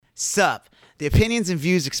Sup. The opinions and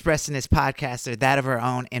views expressed in this podcast are that of our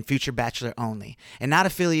own and Future Bachelor only, and not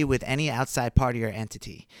affiliated with any outside party or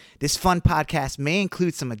entity. This fun podcast may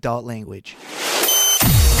include some adult language.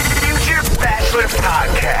 Future Bachelor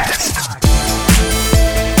Podcast.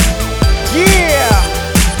 Yeah!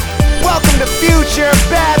 Welcome to Future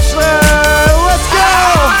Bachelor! Let's go!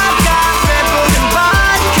 I've got Red Bull and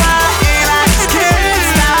vodka, and I just can't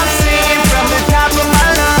stop singing from the top of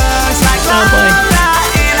my lungs like la la,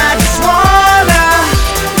 and I just wanna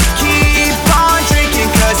keep on drinking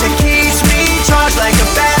 'cause it keeps me charged like a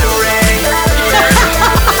battery.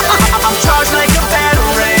 I'm charged like a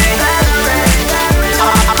battery.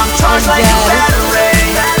 I'm charged like a battery.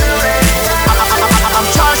 I'm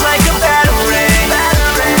charged like a battery.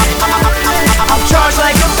 I'm charged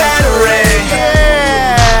like a battery.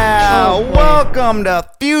 Yeah! Welcome to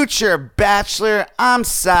Future Bachelor. I'm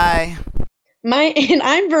Cy. And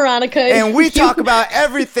I'm Veronica. And we talk about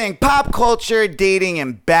everything pop culture, dating,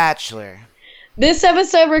 and Bachelor. This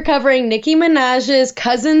episode, we're covering Nicki Minaj's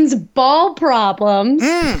cousin's ball problems,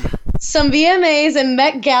 some VMAs and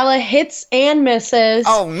Met Gala hits and misses,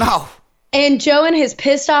 Oh, no. and Joe and his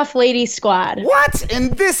pissed off lady squad. What?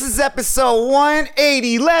 And this is episode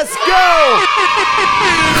 180. Let's go!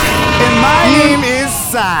 And my name is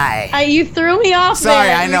Cy. You threw me off Sorry,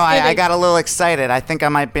 there. I know. I got a little excited. I think I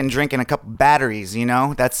might have been drinking a couple batteries, you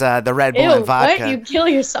know? That's the Red Bull Ew, and vodka. what? You kill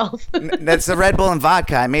yourself. That's the Red Bull and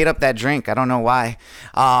vodka. I made up that drink. I don't know why.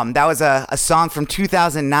 That was a song from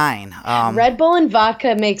 2009. Red Bull and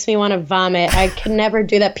vodka makes me want to vomit. I can never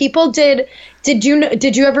do that. People did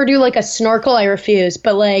you ever do like a snorkel? I refuse.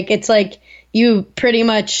 But like it's like you pretty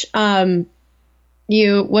much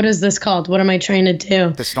what is this called? What am I trying to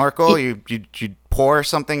do? The snorkel, you pour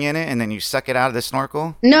something in it and then you suck it out of the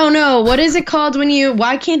snorkel? No. What is it called when you,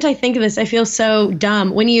 why can't I think of this? I feel so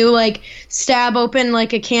dumb. When you like stab open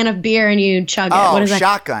like a can of beer and you chug it. Oh, What is that?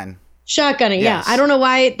 shotgun. Shotgun it, Yes. yeah. I don't know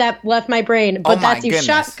why that left my brain, but Oh my that's you goodness.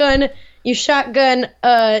 shotgun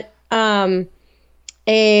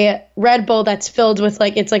a Red Bull that's filled with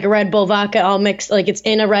like, it's like a Red Bull vodka all mixed, like it's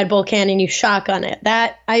in a Red Bull can and you shotgun it.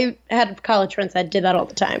 That, I had college friends that did that all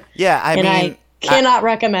the time. Yeah, I And mean, I cannot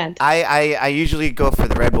recommend. I usually go for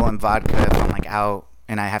the Red Bull and vodka if I'm like out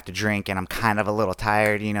and I have to drink and I'm kind of a little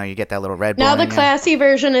tired. You know, you get that little Red Bull. Now in the you. classy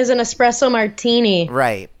version is an espresso martini.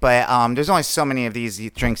 Right, but there's only so many of these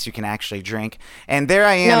drinks you can actually drink, and there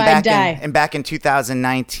I am No, I'd die. back in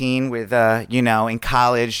 2019 with in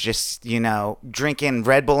college, just drinking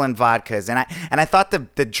Red Bull and vodkas, and I thought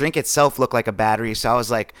the drink itself looked like a battery, so I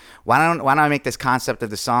was like, why don't I make this concept of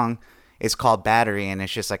the song? It's called Battery, and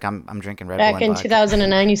it's just like I'm drinking Red Bull Back and in vodka.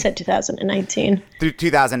 2009, you said 2019. Through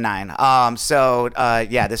 2009.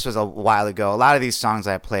 This was a while ago. A lot of these songs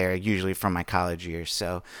I play are usually from my college years,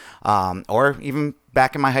 so or even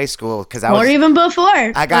back in my high school because I was. Or even before.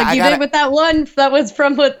 I got did with that one that was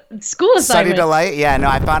from what school Study assignment. Delight. Yeah, no,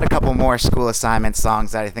 I found a couple more school assignment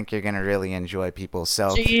songs that I think you're gonna really enjoy, people. So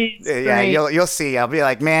Jeez, yeah, great. you'll see. I'll be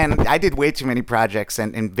like, man, I did way too many projects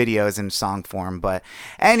and videos in song form. But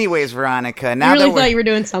anyways, Veronica, now I really that we're thought you were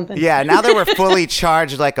doing something. yeah, now that we're fully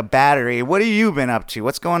charged like a battery, what have you been up to?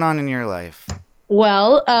 What's going on in your life?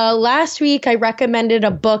 Well, last week I recommended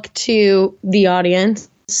a book to the audience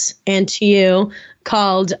and to you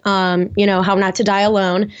called, How Not to Die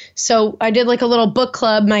Alone. So I did like a little book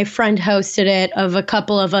club. My friend hosted it of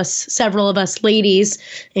several of us ladies,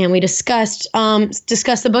 and we discussed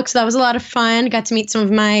the book. So that was a lot of fun. Got to meet some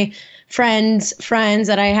of my friends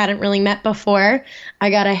that I hadn't really met before. I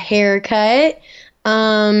got a haircut.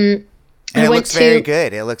 And it looks very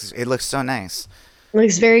good. It looks so nice.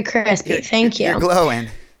 Looks very crispy. Thank you. You're glowing.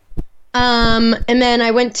 And then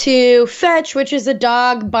I went to Fetch, which is a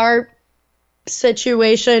dog park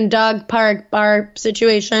bar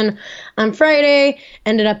situation on Friday.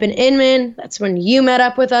 Ended up in Inman. That's when you met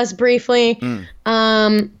up with us briefly.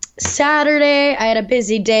 Saturday, I had a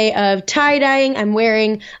busy day of tie-dyeing. I'm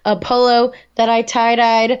wearing a polo that I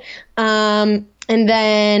tie-dyed. And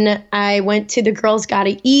then I went to the Girls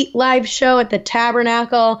Gotta Eat live show at the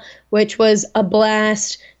Tabernacle, which was a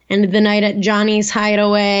blast. Ended the night at Johnny's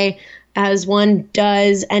Hideaway, as one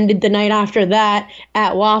does. Ended the night after that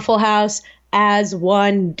at Waffle House, as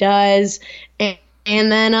one does.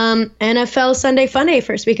 And then NFL Sunday Funday,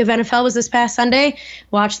 first week of NFL was this past Sunday.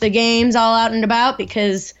 Watched the games all out and about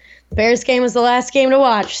because Bears game was the last game to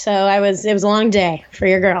watch, so it was a long day for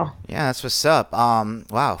your girl. Yeah, that's what's up.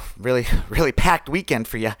 Wow, really, really packed weekend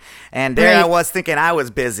for you. And there I was thinking I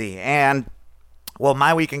was busy, and Well,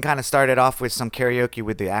 my weekend kind of started off with some karaoke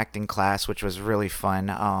with the acting class, which was really fun.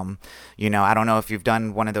 I don't know if you've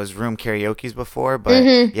done one of those room karaoke's before, but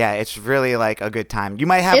yeah, it's really like a good time. You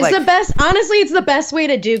might have It's like the best. Honestly, it's the best way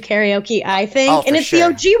to do karaoke, I think, Oh, and for it's sure. the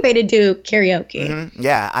OG way to do karaoke.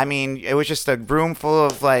 Yeah, I mean, it was just a room full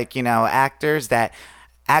of like, actors that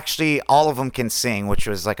actually all of them can sing, which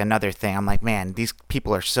was like another thing. I'm like, man, these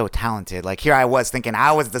people are so talented. Like here I was thinking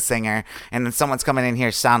I was the singer, and then someone's coming in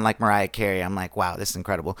here sound like Mariah Carey. I'm like, wow, this is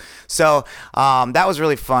incredible. So that was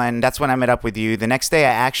really fun. That's when I met up with you. The next day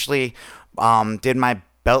I actually did my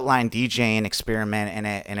Beltline DJing experiment,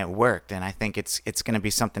 and it worked. And I think it's going to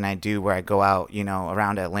be something I do where I go out,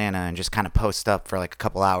 around Atlanta and just kind of post up for like a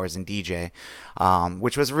couple hours and DJ,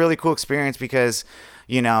 which was a really cool experience because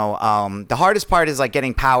the hardest part is like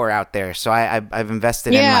getting power out there. So I've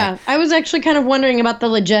invested in Yeah, I was actually kind of wondering about the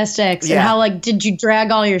logistics and Yeah. how did you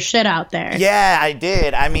drag all your shit out there? Yeah, I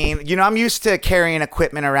did. I mean, I'm used to carrying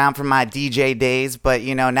equipment around from my DJ days, but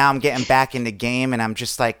now I'm getting back in the game and I'm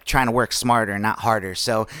just like trying to work smarter, not harder.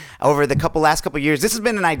 So over the last couple years, this has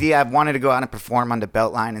been an idea. I've wanted to go out and perform on the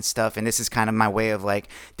Beltline and stuff, and this is kind of my way of like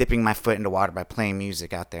dipping my foot into water by playing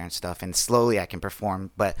music out there and stuff, and slowly I can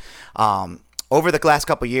perform. But over the last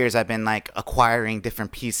couple of years, I've been like acquiring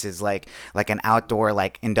different pieces, like an outdoor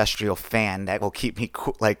like industrial fan that will keep me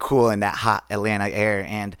cool in that hot Atlanta air,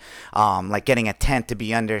 and like getting a tent to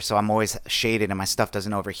be under so I'm always shaded and my stuff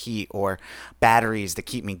doesn't overheat, or batteries to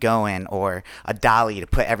keep me going, or a dolly to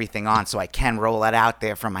put everything on so I can roll it out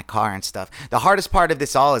there from my car and stuff. The hardest part of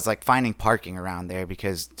this all is like finding parking around there,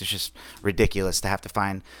 because it's just ridiculous to have to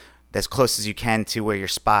find as close as you can to where your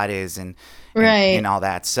spot is and Right. and all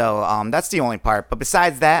that. So that's the only part. But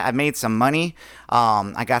besides that, I made some money.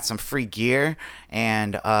 I got some free gear,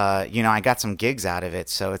 and I got some gigs out of it.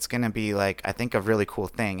 So it's gonna be like, I think, a really cool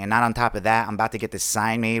thing. And not on top of that, I'm about to get this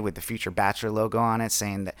sign made with the Future Bachelor logo on it,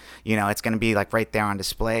 saying that it's gonna be like right there on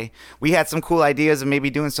display. We had some cool ideas of maybe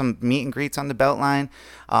doing some meet and greets on the Beltline.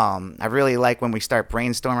 I really like when we start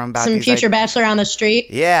brainstorming about Some these future bachelor on the street.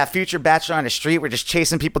 Yeah, Future Bachelor on the street. We're just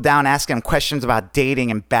chasing people down, asking them questions about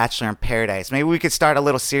dating and Bachelor in Paradise. Maybe we could start a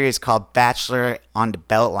little series called Bachelor on the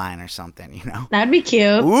Beltline or something, That'd be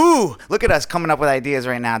cute. Ooh, look at us coming up with ideas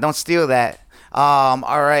right now. Don't steal that. All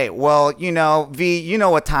right. Well, V, you know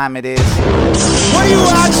what time it is. What are you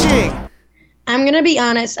watching? I'm gonna be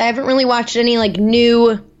honest. I haven't really watched any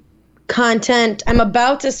new content. I'm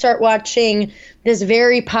about to start watching this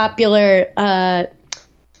very popular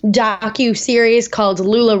docu series called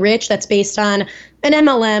Lula Rich. That's based on an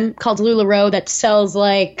MLM called LuLaRoe that sells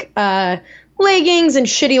leggings and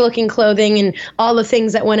shitty looking clothing and all the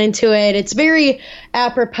things that went into it. It's very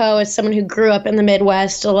apropos as someone who grew up in the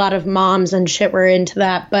Midwest. A lot of moms and shit were into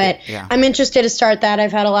that, but Yeah. I'm interested to start that.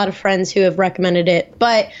 I've had a lot of friends who have recommended it,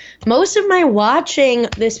 but most of my watching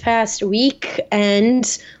this past week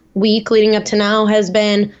leading up to now has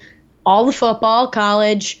been all the football,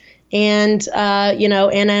 college, and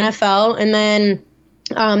and NFL, and then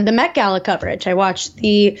the Met Gala coverage. I watched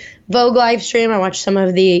the Vogue live stream. I watched some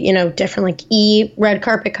of the, different red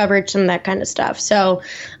carpet coverage, some of that kind of stuff. So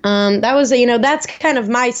that was, that's kind of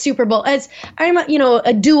my Super Bowl. As I'm,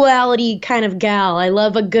 a duality kind of gal. I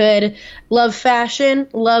love fashion,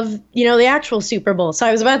 love, the actual Super Bowl. So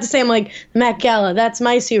I was about to say, I'm like, Met Gala, that's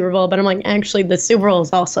my Super Bowl. But I'm like, actually, the Super Bowl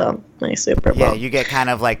is also my Super Bowl. Yeah, you get kind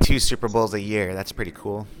of like 2 Super Bowls a year. That's pretty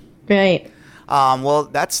cool. Right. Well,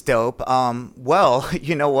 that's dope. Well,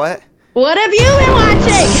 you know what? What have you been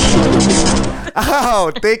watching?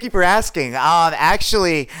 Oh, thank you for asking.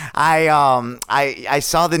 Actually, I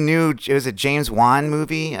saw the new. It was a James Wan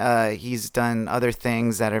movie. He's done other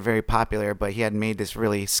things that are very popular, but he had made this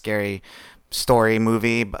really scary story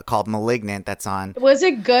movie called Malignant that's on. Was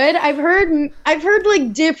it good? I've heard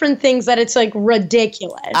different things that it's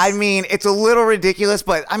ridiculous. I mean, it's a little ridiculous,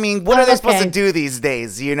 but I mean, what are they supposed to Okay. do these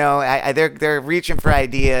days? They're reaching for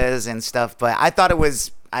ideas and stuff, but I thought it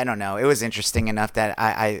was, I don't know, it was interesting enough that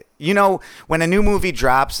I when a new movie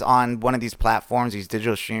drops on one of these platforms, these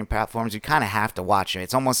digital streaming platforms, you kind of have to watch it.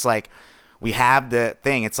 It's almost like we have the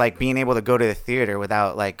thing. It's like being able to go to the theater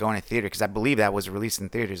without going to theater, because I believe that was released in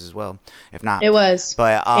theaters as well, if not. It was.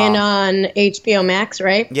 But and on HBO Max,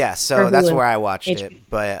 right? yeah, so Or that's Hulu. where I watched HBO. it.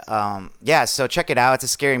 But yeah, so check it out. It's a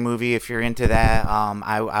scary movie if you're into that.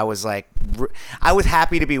 I was I was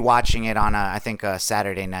happy to be watching it on I think a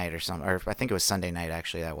Saturday night or something, or I think it was Sunday night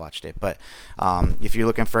actually that I watched it. But if you're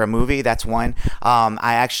looking for a movie, that's one.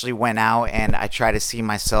 I actually went out and I tried to see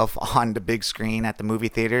myself on the big screen at the movie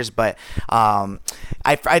theaters, but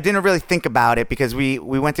I didn't really think about it because we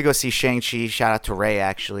went to go see Shang-Chi. Shout out to Ray,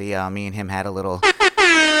 actually. Me and him had a little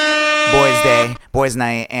boys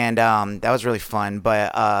night, and that was really fun.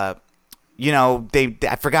 But you know,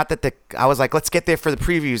 I forgot that I was like, let's get there for the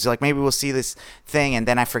previews. Like maybe we'll see this thing, and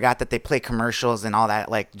then I forgot that they play commercials and all that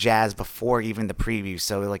like jazz before even the preview.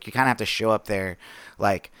 So like you kind of have to show up there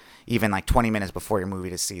like even like 20 minutes before your movie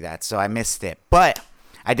to see that. So I missed it, but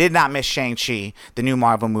I did not miss Shang-Chi, the new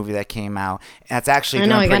Marvel movie that came out. That's actually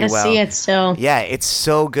doing pretty well. I gotta see it still. Yeah, it's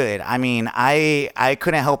so good. I mean, I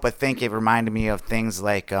couldn't help but think it reminded me of things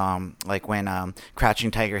like when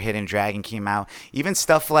Crouching Tiger, Hidden Dragon came out. Even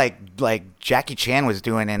stuff like Jackie Chan was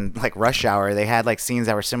doing in like Rush Hour. They had like scenes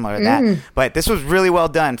that were similar to that. But this was really well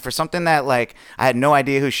done for something that like I had no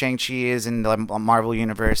idea who Shang-Chi is in the Marvel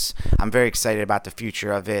universe. I'm very excited about the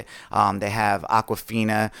future of it. They have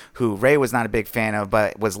Awkwafina, who Ray was not a big fan of,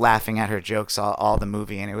 but was laughing at her jokes all the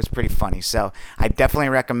movie, and it was pretty funny. So I definitely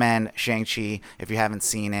recommend Shang-Chi if you haven't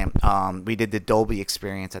seen it. We did the Dolby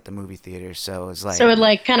experience at the movie theater, so it was like, so it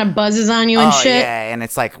like kind of buzzes on you and shit. Yeah, and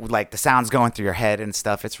it's like the sound's going through your head and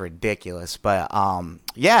stuff. It's ridiculous. But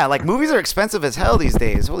yeah, like movies are expensive as hell these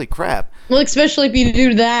days. Holy crap. Well, especially if you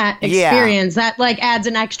do that experience, that like adds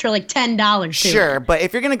an extra like $10 to Sure, it. but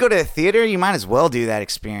if you're gonna go to the theater, you might as well do that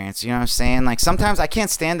experience. You know what I'm saying? Like sometimes I can't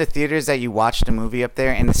stand the theaters that you watch the movie up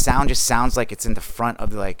there and the sound just sounds like it's in the front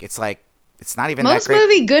of it's not even Most that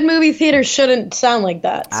great. good movie theaters shouldn't sound like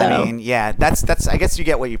that. So. I mean, yeah, that's I guess you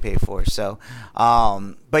get what you pay for. So,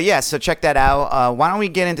 but yeah, so check that out. Why don't we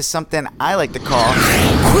get into something I like to call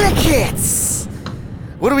quick hits?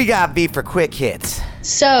 What do we got, B, for quick hits?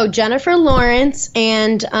 So Jennifer Lawrence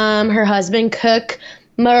and her husband Cook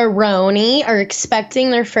Maroney are expecting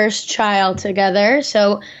their first child together.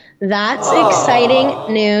 So that's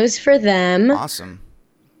exciting news for them. Awesome.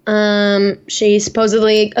 She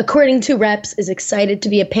supposedly, according to reps, is excited to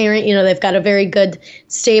be a parent. You know, they've got a very good,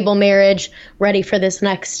 stable marriage ready for this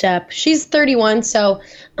next step. She's 31, so,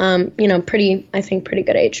 you know, pretty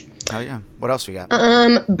good age. Oh, yeah. What else we got?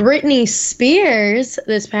 Britney Spears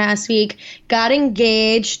this past week got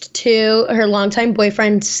engaged to her longtime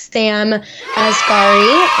boyfriend, Sam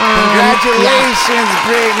Asghari. Congratulations,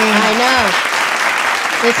 Britney. I know.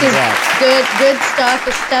 This is good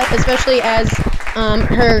stuff, especially as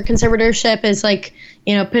her conservatorship is like,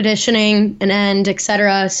 you know, petitioning an end,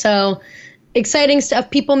 etc. So exciting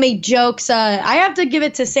stuff. People made jokes. I have to give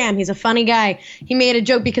it to Sam. He's a funny guy. He made a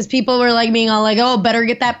joke because people were like being all like, oh, better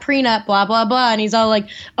get that prenup, blah, blah, blah. And he's all like,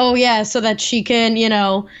 oh, yeah, so that she can, you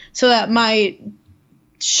know, so that my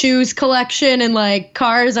shoes collection and like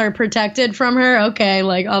cars are protected from her. Okay,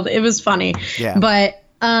 like it was funny. Yeah.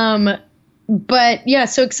 But yeah,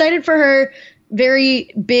 so excited for her.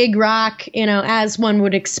 Very big rock, you know, as one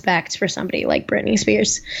would expect for somebody like Britney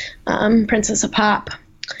Spears, Princess of Pop.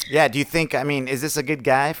 Yeah, do you think, I mean, is this a good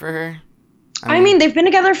guy for her? I mean, they've been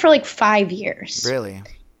together for like 5 years. Really?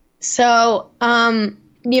 So,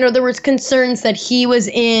 you know, there was concerns that he was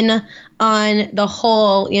in on the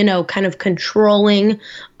whole, you know, kind of controlling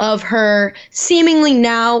of her. Seemingly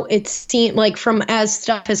now it seems like from as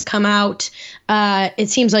stuff has come out, it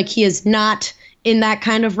seems like he is not in that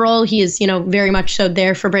kind of role. He is, you know, very much so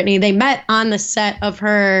there for Britney. They met on the set of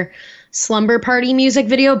her Slumber Party music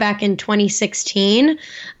video back in 2016.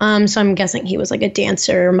 So I'm guessing he was like a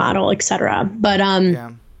dancer, model, etc. But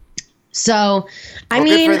yeah. So I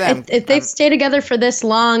mean, if they've stayed together for this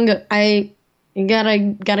long, you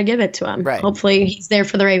gotta give it to him. Right. Hopefully he's there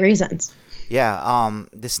for the right reasons. Yeah.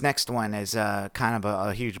 This next one is kind of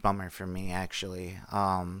a huge bummer for me, actually.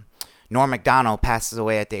 Norm Macdonald passes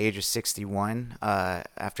away at the age of 61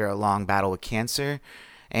 after a long battle with cancer.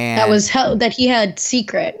 And that was that he had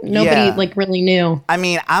secret. Nobody like really knew. I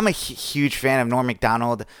mean, I'm a huge fan of Norm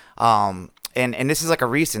Macdonald. And this is like a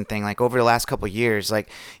recent thing, like over the last couple of years. Like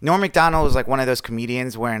Norm Macdonald was like one of those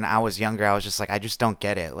comedians when I was younger, I was just like, I just don't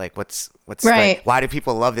get it. Like what's right. Like, why do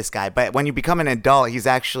people love this guy? But when you become an adult, he's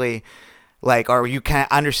actually like, or you can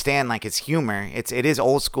understand like his humor. It is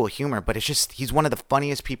old school humor, but it's just, he's one of the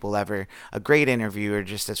funniest people ever. A great interviewer,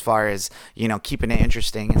 just as far as, you know, keeping it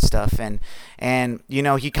interesting and stuff. And you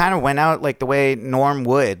know, he kind of went out like the way Norm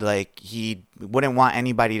would. Like he wouldn't want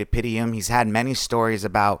anybody to pity him. He's had many stories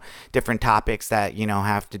about different topics that, you know,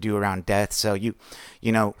 have to do around death. So you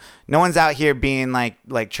know, no one's out here being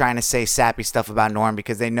like trying to say sappy stuff about Norm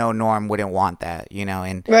because they know Norm wouldn't want that, you know.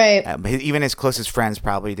 And right. Even his closest friends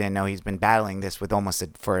probably didn't know he's been battling this with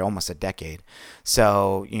for almost a decade.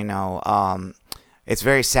 So, you know, it's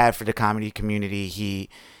very sad for the comedy community.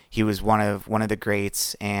 He was one of the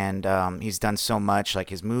greats, and he's done so much, like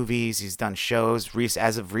his movies. He's done shows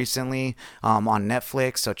as of recently on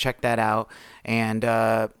Netflix, so check that out. And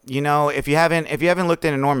you know, if you haven't looked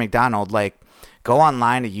into Norm Macdonald, like go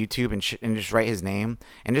online to YouTube and just write his name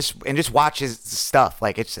and just watch his stuff.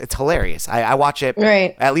 Like it's hilarious. I watch it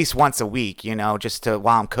Right. at least once a week, you know, just to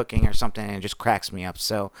while I'm cooking or something, and it just cracks me up.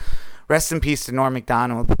 So rest in peace to Norm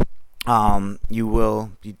Macdonald.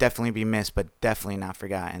 You definitely be missed, but definitely not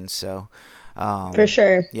forgotten. So For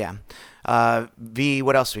sure. yeah. V,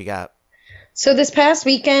 what else we got? So this past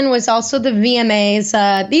weekend was also the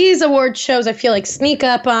VMAs. These award shows I feel like sneak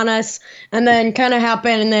up on us and then kind of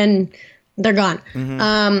happen and then they're gone.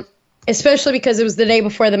 Especially because it was the day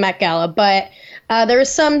before the Met Gala. But there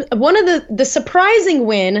was one of the surprising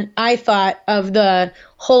win, I thought, of the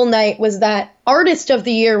whole night was that Artist of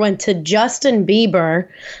the Year went to Justin Bieber,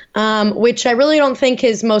 which I really don't think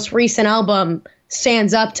his most recent album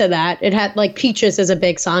stands up to that. It had like Peaches is a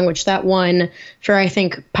big song, which that won for, I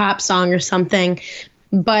think, pop song or something.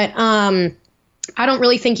 But I don't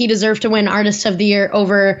really think he deserved to win Artist of the Year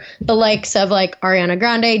over the likes of like Ariana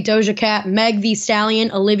Grande, Doja Cat, Meg Thee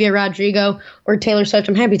Stallion, Olivia Rodrigo, or Taylor Swift.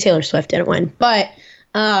 I'm happy Taylor Swift didn't win, but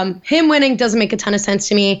him winning doesn't make a ton of sense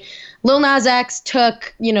to me. Lil Nas X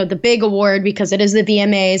took, the big award because it is the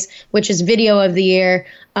VMAs, which is Video of the Year,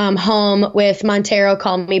 home with Montero,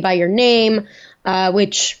 Call Me By Your Name,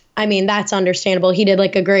 which, I mean, that's understandable. He did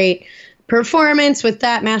like a great performance with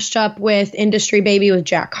that mashed up with Industry Baby with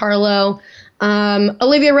Jack Harlow.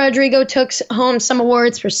 Olivia Rodrigo took home some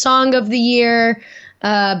awards for Song of the Year,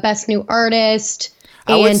 Best New Artist,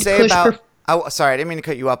 I would and say Push sorry, I didn't mean to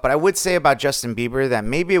cut you off, but I would say about Justin Bieber that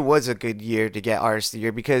maybe it was a good year to get Artist of the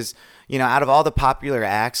Year because, out of all the popular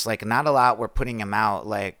acts, like not a lot were putting him out,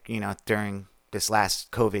 like, during this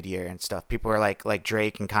last COVID year and stuff. People are like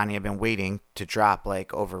Drake and Kanye have been waiting to drop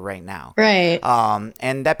like over right now. Right.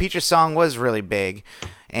 And that Peaches song was really big.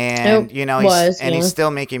 And, he's still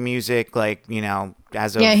making music like,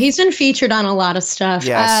 as of. Yeah, he's been featured on a lot of stuff.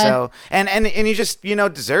 Yeah, so and he's just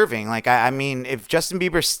deserving. Like I mean, if Justin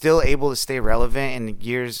Bieber's still able to stay relevant in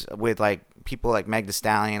years with like people like Meg Thee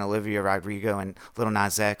Stallion, Olivia Rodrigo, and Lil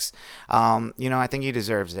Nas X, I think he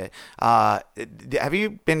deserves it. Have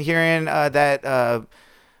you been hearing that?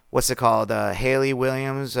 What's it called? Haley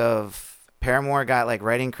Williams of Paramore got like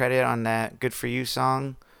writing credit on that "Good for You"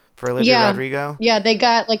 song for Olivia Rodrigo. Yeah, they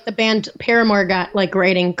got like the band Paramore got like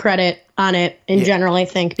writing credit on it in general, I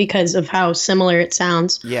think, because of how similar it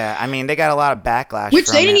sounds. Yeah, I mean they got a lot of backlash. Which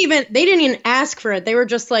from they didn't even ask for it. They were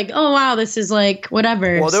just like, oh wow, this is like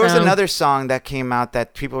whatever. Well, there was another song that came out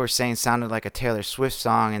that people were saying sounded like a Taylor Swift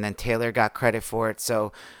song, and then Taylor got credit for it.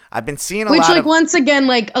 So I've been seeing a lot of... once again,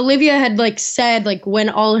 like, Olivia had, like, said, like, when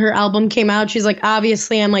all her album came out, she's like,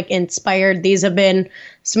 obviously, I'm, like, inspired. These have been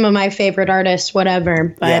some of my favorite artists,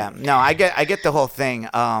 whatever. But yeah, no, I get the whole thing.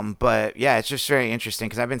 But, yeah, it's just very interesting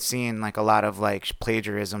because I've been seeing, like, a lot of, like,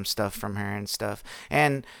 plagiarism stuff from her and stuff.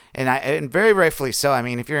 And very rightfully so. I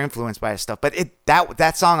mean, if you're influenced by his stuff. But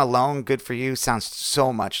that song alone, Good For You, sounds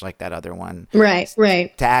so much like that other one. Right.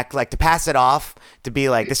 To pass it off, to be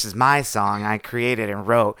like, this is my song, I created and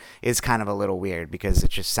wrote, is kind of a little weird because it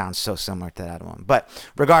just sounds so similar to that one. But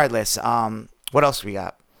regardless, what else we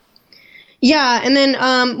got? Yeah, and then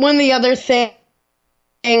one of the other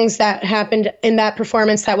things that happened in that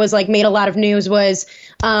performance that was like made a lot of news was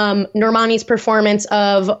Normani's performance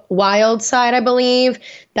of Wild Side, I believe,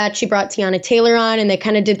 that she brought Tiana Taylor on, and they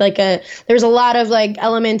kind of did like there's a lot of like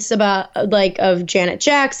elements about like of Janet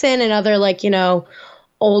Jackson and other like,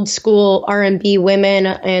 old school R&B women,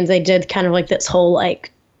 and they did kind of like this whole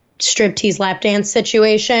like striptease lap dance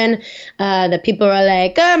situation that people are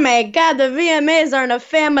like, oh my god, the VMAs aren't a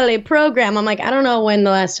family program. I'm like, I don't know when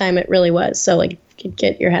the last time it really was, so like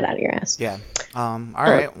get your head out of your ass. Yeah. All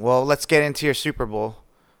right, well, let's get into your Super Bowl.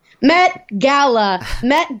 Met Gala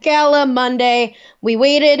Monday. We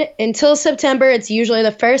waited until September. It's usually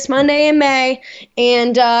the first Monday in May.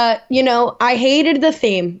 And, I hated the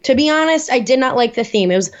theme. To be honest, I did not like the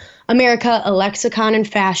theme. It was America, a lexicon and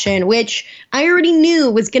fashion, which I already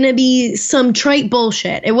knew was going to be some trite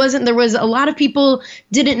bullshit. There was a lot of people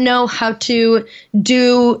didn't know how to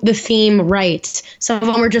do the theme right. Some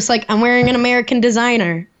of them were just like, I'm wearing an American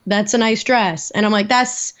designer. That's a nice dress. And I'm like,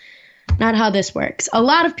 that's not how this works. A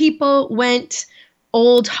lot of people went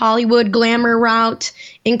old Hollywood glamour route,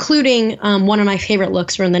 including one of my favorite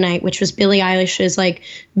looks from the night, which was Billie Eilish's like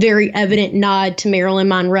very evident nod to Marilyn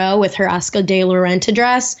Monroe with her Oscar de la Renta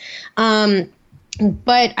dress.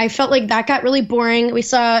 But I felt like that got really boring. We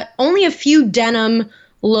saw only a few denim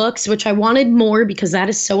looks, which I wanted more because that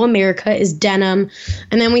is so America, is denim.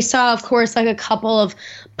 And then we saw, of course, like a couple of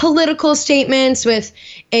political statements with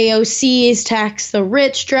AOC's Tax the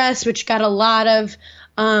Rich dress, which got a lot of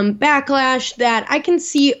backlash that I can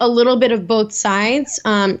see a little bit of both sides.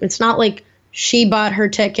 It's not like She bought her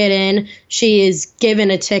ticket in. She is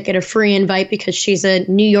given a ticket, a free invite, because she's a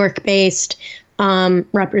New York-based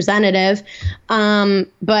representative. But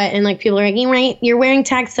like people are like, you're wearing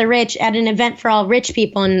tax the rich at an event for all rich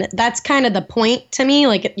people, and that's kind of the point to me.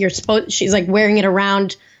 Like she's like wearing it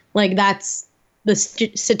around, like that's the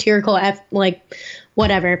satirical like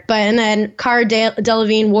whatever. But and then Cara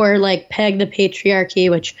Delevingne wore like Peg the Patriarchy,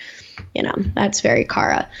 which, you know, that's very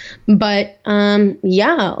Cara. But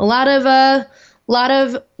yeah, a lot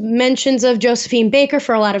of mentions of Josephine Baker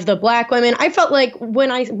for a lot of the black women. I felt like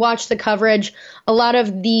when I watched the coverage, a lot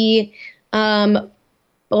of the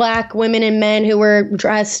black women and men who were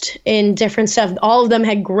dressed in different stuff, all of them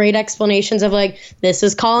had great explanations of like, this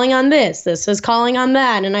is calling on this is calling on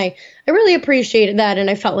that. And I really appreciated that. And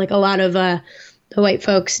I felt like a lot of the white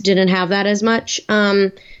folks didn't have that as much.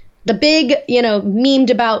 The big, you know, memed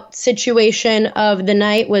about situation of the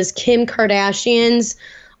night was Kim Kardashian's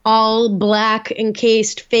all black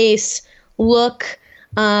encased face look.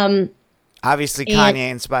 Obviously Kanye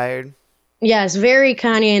inspired. Yes, very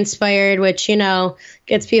Kanye inspired, which, you know,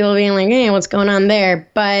 gets people being like, hey, what's going on there?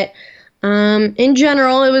 But in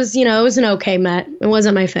general, it was, you know, it was an okay Met. It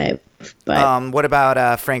wasn't my fave. But what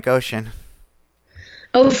about Frank Ocean?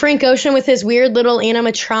 Oh, Frank Ocean with his weird little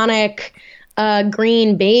animatronic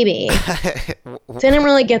green baby. Didn't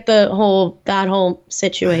really get that whole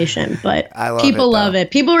situation, but people love it.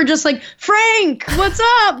 People were just like, Frank, what's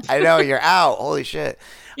up? I know, you're out. Holy shit.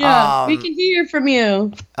 Yeah, we can hear from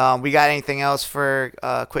you. We got anything else for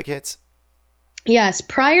quick hits? Yes,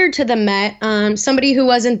 prior to the Met, somebody who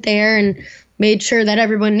wasn't there and made sure that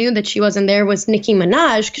everyone knew that she wasn't there was Nicki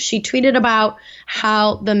Minaj, because she tweeted about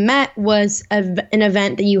how the Met was an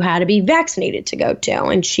event that you had to be vaccinated to go to.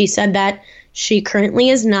 And she said that she currently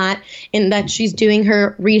is not, and that she's doing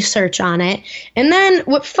her research on it. And then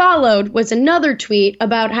what followed was another tweet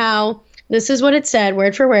about how, this is what it said,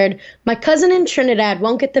 word for word, my cousin in Trinidad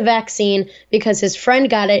won't get the vaccine because his friend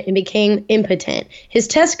got it and became impotent. His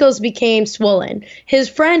testicles became swollen. His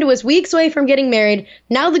friend was weeks away from getting married.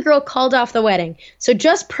 Now the girl called off the wedding. So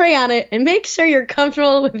just pray on it and make sure you're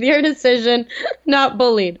comfortable with your decision, not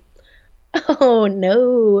bullied. Oh,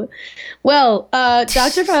 no. Well,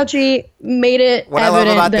 Dr. Fauci made it What I love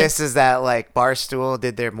about this is that, like, Barstool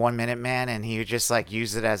did their 1 Minute Man, and he just, like,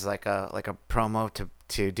 used it as, like a promo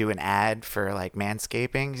to do an ad for, like,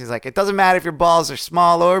 manscaping. He's like, it doesn't matter if your balls are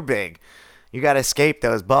small or big. You got to escape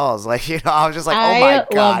those balls. Like, you know, I was just like, oh, my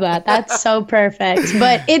God. I love that. That's so perfect.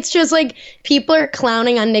 But it's just, like, people are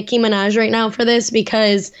clowning on Nicki Minaj right now for this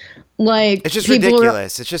because, like, it's just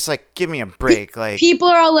ridiculous. It's just like, give me a break. Like, people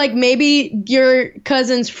are all like, maybe your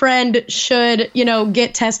cousin's friend should, you know,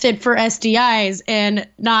 get tested for STIs and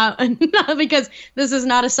not because this is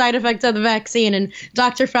not a side effect of the vaccine. And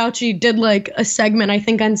Dr. Fauci did like a segment, I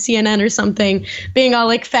think on CNN or something, being all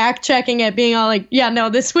like fact checking it, being all like, yeah, no,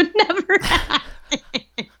 this would never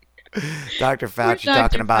happen. Dr. Fauci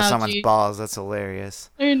talking about someone's balls. That's hilarious.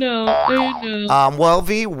 I know. Well,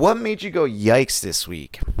 V, what made you go yikes this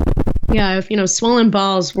week? Yeah, if, you know, swollen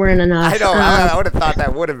balls weren't enough. I know. I would have thought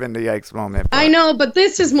that would have been the yikes moment. But. I know, but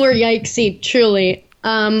this is more yikesy, truly.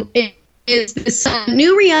 It is this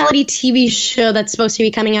new reality TV show that's supposed to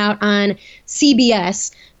be coming out on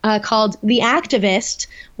CBS called The Activist,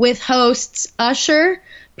 with hosts Usher,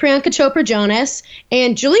 Priyanka Chopra Jonas,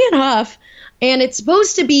 and Julianne Hough. And it's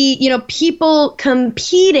supposed to be, you know, people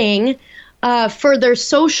competing for their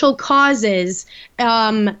social causes,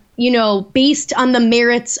 you know, based on the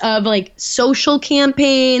merits of like social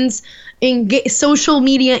campaigns, social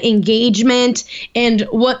media engagement, and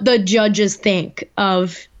what the judges think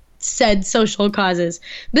of said social causes.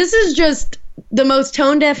 This is just the most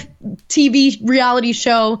tone-deaf TV reality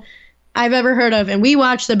show I've ever heard of, and we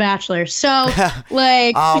watched The Bachelor. So,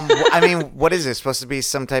 like, I mean, what is this supposed to be?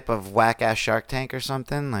 Some type of whack-ass Shark Tank or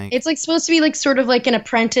something? Like, it's like supposed to be like sort of like an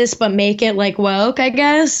Apprentice, but make it like woke, I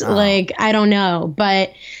guess. Like, I don't know,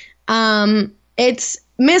 but it's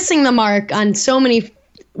missing the mark on so many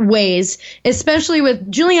ways, especially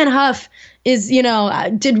with Julianne Hough. Is, you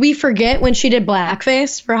know, did we forget when she did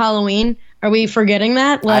blackface for Halloween? Are we forgetting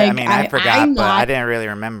that? Like, I mean, I forgot, but I didn't really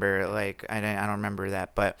remember. Like, I don't remember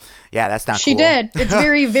that. But yeah, that's not. She cool. did. It's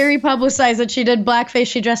very, very publicized that she did blackface.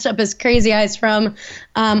 She dressed up as Crazy Eyes from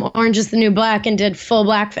Orange Is the New Black and did full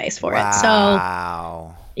blackface for it. So,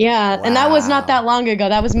 yeah, wow. And that was not that long ago.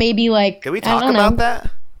 That was maybe like. Did we talk about that?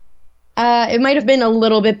 It might have been a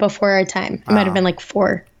little bit before our time. It might have been like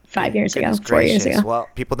 5 years ago, 4 years ago. Well,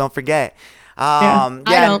 people don't forget. Yeah,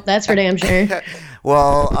 I don't. That's for damn sure.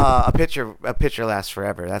 Well, a picture lasts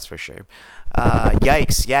forever. That's for sure.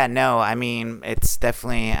 Yikes. Yeah, no. I mean, it's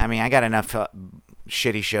definitely. I mean, I got enough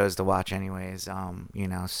shitty shows to watch anyways.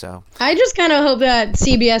 So I just kind of hope that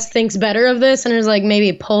CBS thinks better of this and is like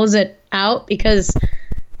maybe pulls it out, because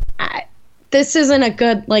this isn't a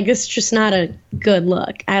good, like, this is just not a good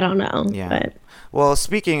look. I don't know. Yeah. But. Well,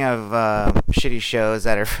 speaking of shitty shows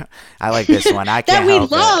that are, I like this one. I That can't we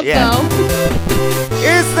help love, it. Yeah. though.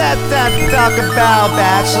 It's that time to talk about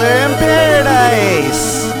Bachelor in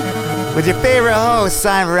Paradise with your favorite host,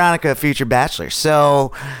 I'm Veronica, future Bachelor.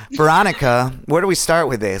 So, Veronica, where do we start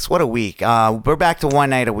with this? What a week. We're back to one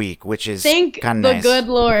night a week, which is Thank kind the of nice. good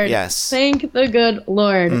Lord. Yes. Thank the good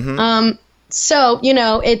Lord. Mm-hmm. So,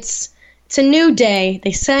 it's a new day.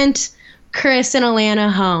 They sent Chris and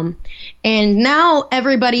Alana home. And now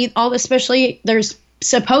everybody, especially there's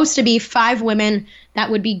supposed to be 5 women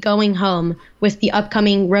that would be going home with the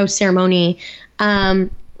upcoming rose ceremony,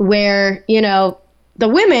 where, the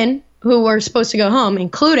women who were supposed to go home,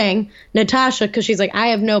 including Natasha, because she's like, I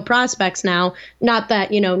have no prospects now. Not that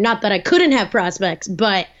I couldn't have prospects,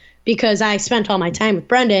 but because I spent all my time with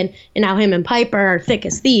Brendan, and now him and Piper are thick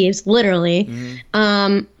as thieves, literally.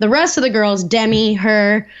 Mm-hmm. The rest of the girls, Demi,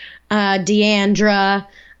 her, Deandra,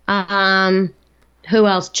 who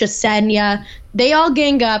else? Jasenia. They all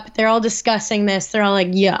gang up. They're all discussing this. They're all like,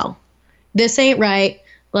 yo, this ain't right.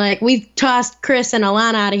 Like, we tossed Chris and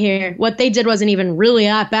Alana out of here. What they did wasn't even really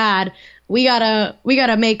that bad. We gotta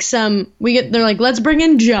make some. They're like, let's bring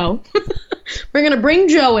in Joe. We're gonna bring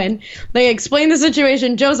Joe in. They explain the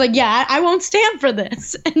situation. Joe's like, yeah, I won't stand for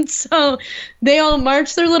this. And so they all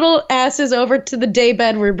march their little asses over to the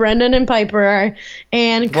daybed where Brendan and Piper are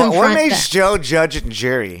and confront What makes them. Joe judge and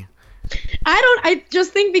jury? I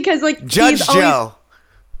just think because, like, Judge he's always, Joe.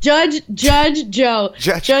 Judge Joe.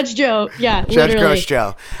 Judge Joe. Yeah, Judge literally. Gross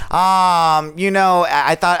Joe.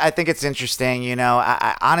 I think it's interesting.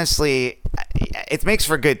 I honestly, it makes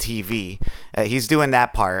for good TV. He's doing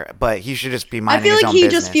that part, but he should just be I minding feel his like own he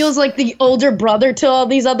business. just feels like the older brother to all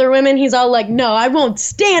these other women. He's all like, no, I won't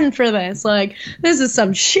stand for this. Like, this is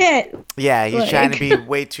some shit. Yeah, he's like- trying to be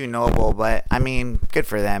way too noble, but I mean, good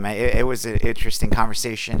for them. It was an interesting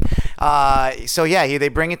conversation. They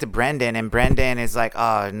bring it to Brendan, and Brendan is like,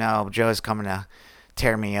 oh no, Joe's coming to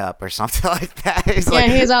tear me up or something like that. He's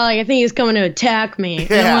He's all like, I think he's coming to attack me.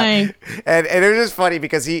 Yeah, And like, and it was just funny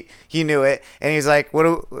because he knew it, and he's like, what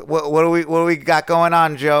do we got going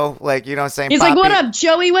on, Joe? Like, you know what I'm saying? he's Poppy? like, what up,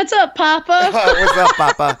 Joey? What's up, Papa? What's up,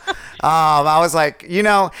 Papa? I was like,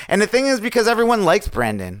 and the thing is, because everyone likes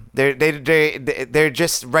Brendan, they're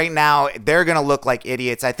just right now they're gonna look like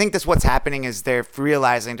idiots. I think that's what's happening is they're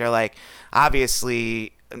realizing they're like,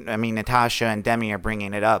 obviously, I mean, Natasha and Demi are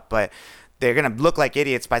bringing it up, but they're gonna look like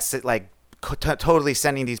idiots by totally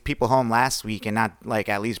sending these people home last week and not like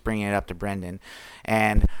at least bringing it up to Brendan.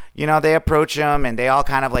 And they approach him and they all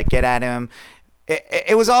kind of like get at him.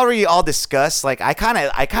 It was already all discussed. Like, I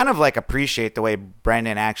kind of like appreciate the way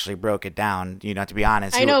Brendan actually broke it down, to be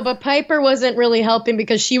honest. I know, but Piper wasn't really helping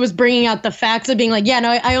because she was bringing out the facts of being like, yeah, no,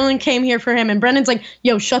 I only came here for him. And Brendan's like,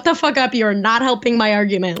 yo, shut the fuck up. You're not helping my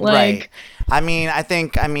argument. Like, Right. I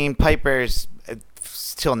think Piper's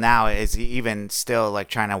till now is even still like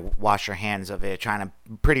trying to wash her hands of it, trying to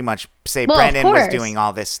pretty much say Well, of Brendan was course. doing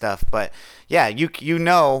all this stuff. But yeah, you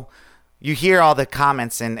hear all the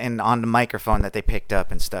comments and on the microphone that they picked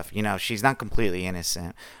up and stuff. She's not completely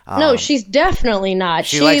innocent. no, she's definitely not.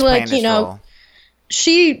 She likes playing this role.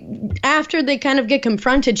 She, after they kind of get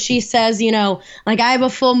confronted, she says, like, I have a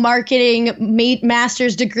full marketing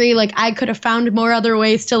master's degree. Like, I could have found more other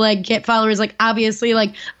ways to, like, get followers. Like, obviously,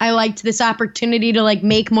 like, I liked this opportunity to, like,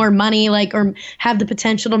 make more money, like, or have the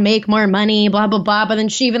potential to make more money, blah, blah, blah. But then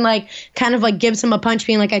she even, like, kind of, like, gives him a punch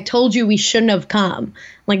being like, I told you we shouldn't have come.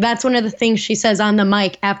 Like, that's one of the things she says on the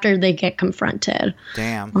mic after they get confronted.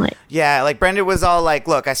 Damn. Like- Yeah, like Brendan was all like,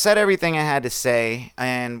 look, I said everything I had to say,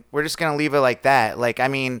 and we're just going to leave it like that. Like, I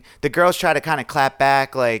mean, the girls try to kind of clap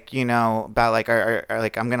back, like, about like, or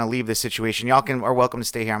like, I'm going to leave the situation. Y'all are welcome to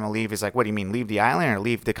stay here. I'm going to leave. He's like, what do you mean, leave the island or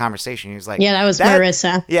leave the conversation? He's like, Yeah, that was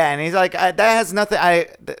Marissa. Yeah, and he's like, that has nothing,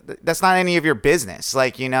 that's not any of your business.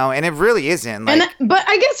 Like, and it really isn't. Like, But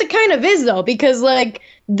I guess it kind of is, though, because, like,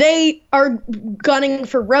 they are gunning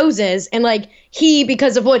for roses, and, like, he,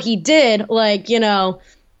 because of what he did, like,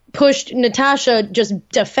 pushed Natasha just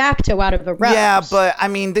de facto out of the rose. Yeah, but I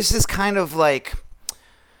mean, this is kind of like,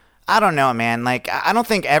 I don't know, man. Like, I don't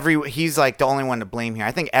think he's like the only one to blame here.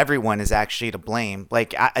 I think everyone is actually to blame.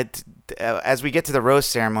 Like, as we get to the rose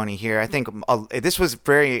ceremony here, I think this was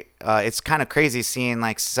very. It's kind of crazy seeing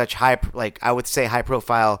like such high, like I would say, high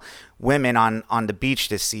profile women on the beach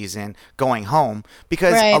this season going home,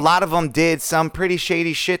 because Right. a lot of them did some pretty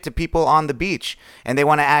shady shit to people on the beach, and they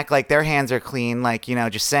want to act like their hands are clean, like, you know,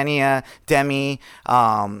 Jasenia, Demi.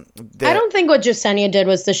 I don't think what Jasenia did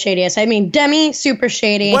was the shadiest. I mean, Demi, super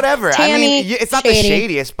shady. Whatever. I Tammy, mean, it's not shady.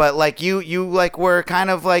 the shadiest, but like you like were kind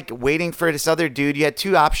of like waiting for this other dude. You had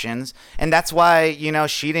two options, and that's why, you know,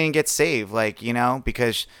 she didn't get saved. Like, you know,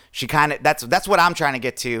 because she kind of that's what I'm trying to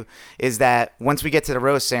get to, is that once we get to the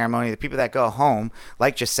rose ceremony, the people that go home,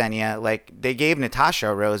 like Jasenia, like they gave Natasha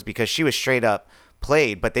a rose because she was straight up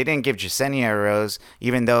played, but they didn't give Jasenia a rose,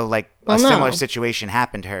 even though like a Well, no. similar situation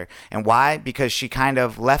happened to her. And why? Because she kind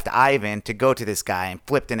of left Ivan to go to this guy and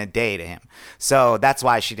flipped in a day to him. So that's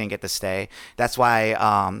why she didn't get to stay. That's why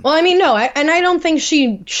Well, I mean, no, and I don't think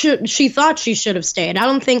she thought she should have stayed. I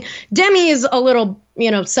don't think Demi is a little,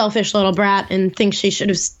 you know, selfish little brat and thinks she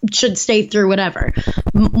should stay through whatever.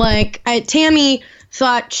 Like Tammy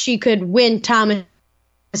thought she could win Thomas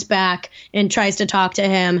back and tries to talk to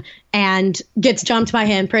him and gets jumped by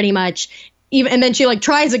him pretty much. Even and then she like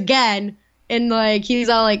tries again and like he's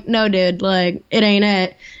all like, "No, dude, like it ain't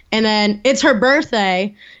it." And then it's her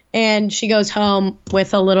birthday. And she goes home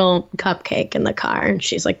with a little cupcake in the car, and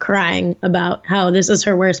she's like crying about how this is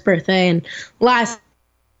her worst birthday, and last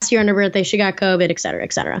year on her birthday she got COVID, et cetera,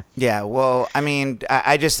 et cetera. yeah, well, I mean,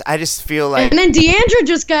 I just feel like, And then Deandra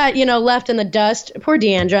just got, you know, left in the dust. Poor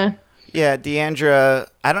Deandra. yeah, Deandra,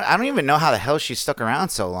 I don't even know how the hell she stuck around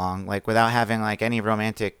so long, like without having like any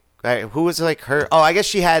romantic. Who was like her? Oh, I guess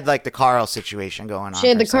she had like the Carl situation going on. She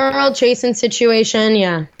had for the a second. Carl Jason situation,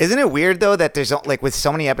 yeah. Isn't it weird though that there's like with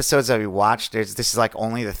so many episodes that we watched, this is like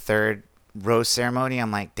only the third rose ceremony.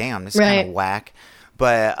 I'm like, damn, this is kind Right. of whack.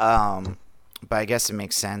 But I guess it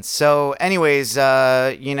makes sense. So, anyways,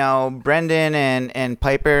 you know, Brendan and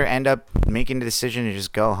Piper end up making the decision to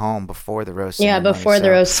just go home before the rose Yeah, ceremony. before the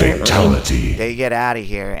So rose ceremony. Fatality. they get out of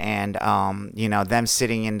here, and you know, them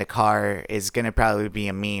sitting in the car is gonna probably be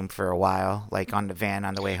a meme for a while, like on the van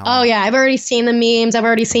on the way home. Oh yeah, I've already seen the memes. I've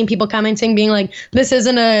already seen people commenting being like, this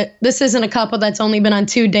isn't a couple that's only been on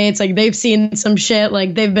 2 dates. Like they've seen some shit,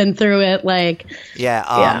 like they've been through it. Like Yeah.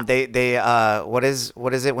 Yeah. They what is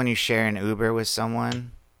it when you share an Uber with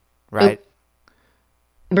someone, right?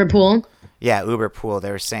 Uber pool. Yeah, Uber pool.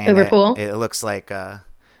 They were saying Uber that pool? it looks like an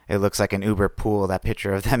Uber pool. That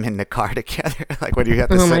picture of them in the car together. Like, what do you have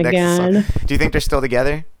to Oh say my next to God. some- Do you think they're still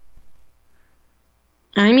together?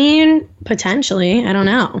 I mean, potentially. I don't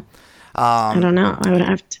know. I don't know. I would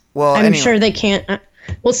have to. Well, I'm anyway. sure they can't.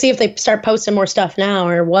 We'll see if they start posting more stuff now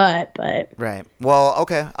or what. But Right. Well,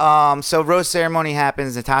 okay. So rose ceremony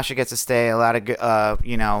happens. Natasha gets to stay. A lot of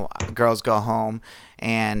you know, girls go home,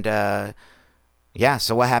 and yeah.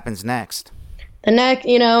 So what happens next? the next,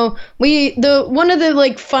 you know, one of the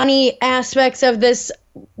like funny aspects of this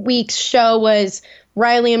week's show was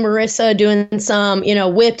Riley and Marissa doing some, you know,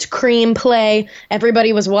 whipped cream play.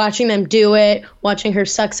 Everybody was watching them do it, watching her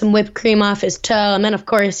suck some whipped cream off his toe. And then, of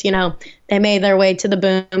course, you know, they made their way to the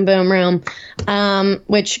boom boom room,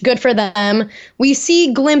 which good for them. We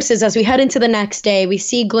see glimpses as we head into the next day. We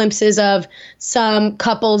see glimpses of some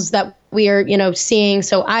couples that we are, you know, seeing.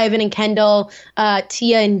 So Ivan and Kendall,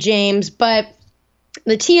 Tia and James. But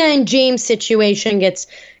the Tia and James situation gets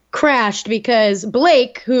crashed because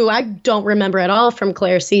Blake, who I don't remember at all from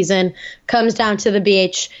Claire's season, comes down to the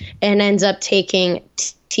beach and ends up taking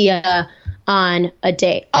Tia on a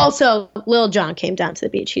date. Also, Lil Jon came down to the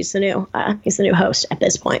beach. He's the new host at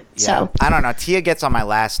this point. Yeah. So I don't know. Tia gets on my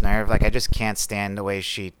last nerve. Like, I just can't stand the way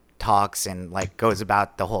she talks and like goes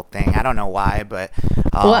about the whole thing. I don't know why, but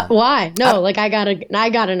why? No, I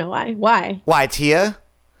gotta know why. Why Tia?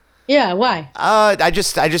 Yeah, why? I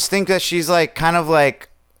just think that she's like kind of like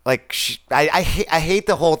I hate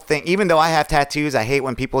the whole thing. Even though I have tattoos, I hate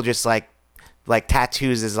when people just like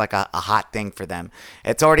tattoos is like a hot thing for them.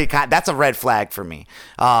 It's already that's a red flag for me.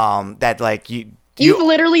 That like You've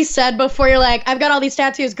literally said before, you're like, I've got all these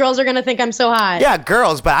tattoos. Girls are gonna think I'm so hot. yeah,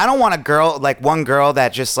 girls, but I don't want a girl like one girl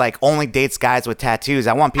that just like only dates guys with tattoos.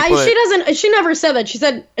 I want people. She never said that. She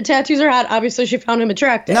said tattoos are hot. Obviously, she found him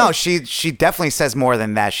attractive. No, she definitely says more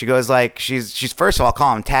than that. She goes like she's first of all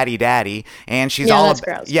call him Tatty Daddy, and she's Yeah, all that's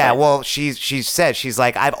gross, yeah. but- Well, she said she's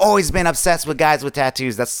like I've always been obsessed with guys with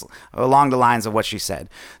tattoos. That's along the lines of what she said.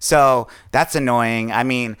 So that's annoying. I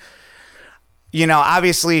mean, you know,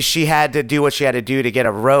 obviously she had to do what she had to do to get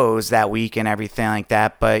a rose that week and everything like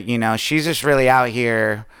that. But you know, she's just really out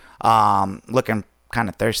here looking kind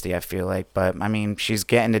of thirsty, I feel like. But I mean, she's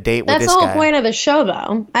getting a date with That's this the whole guy. point of the show,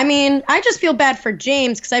 though. I mean, I just feel bad for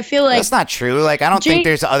James because I feel like That's not true. Like, I don't think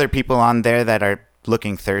there's other people on there that are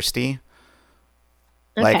looking thirsty.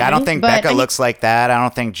 Like, I don't Okay, think but Becca looks like that. I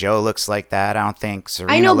don't think Joe looks like that. I don't think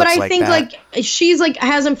Serena I know, but looks I like think that. like she's like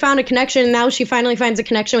hasn't found a connection. And now she finally finds a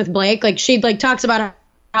connection with Blake. Like she like talks about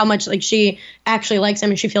how much like she actually likes him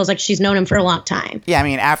and she feels like she's known him for a long time. Yeah, I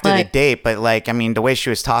mean, after the Like- date, but like, I mean, the way she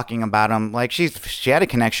was talking about him, like she had a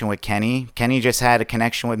connection with Kenny. Kenny just had a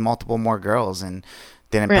connection with multiple more girls and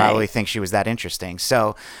didn't Right. probably think she was that interesting.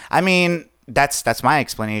 So, I mean, that's my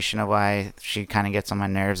explanation of why she kind of gets on my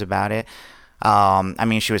nerves about it. I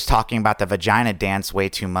mean, she was talking about the vagina dance way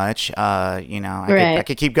too much. You know, I Right.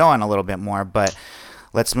 could keep going a little bit more, but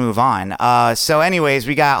let's move on. So anyways,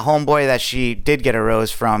 we got homeboy that she did get a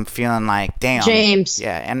rose from, feeling like, damn. James.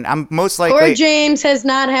 Yeah, and I'm most Or likely. James has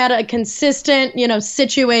not had a consistent,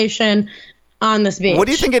 situation on this beach. What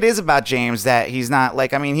do you think it is about James that he's not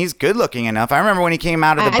like? I mean, he's good looking enough. I remember when he came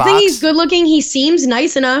out of the box. I think he's good looking. He seems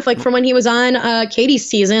nice enough. Like from when he was on Katie's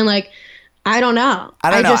season. Like I don't know.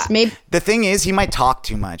 I don't know. Just maybe The thing is, he might talk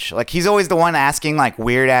too much. Like he's always the one asking like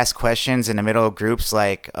weird ass questions in the middle of groups.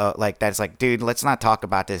 Like that's like, dude, let's not talk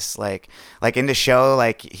about this. Like in the show,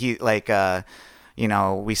 like he like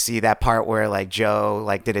we see that part where like Joe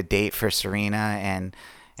like did a date for Serena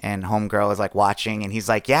and homegirl is like watching and he's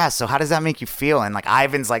like, yeah, so how does that make you feel? And like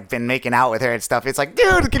Ivan's like been making out with her and stuff. It's like,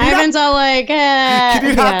 dude, can you Ivan's all like, can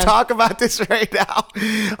you not yeah. talk about this right now?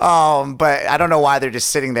 But I don't know why they're just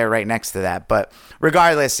sitting there right next to that. But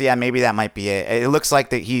regardless, yeah, maybe that might be it. It looks like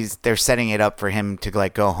that they're setting it up for him to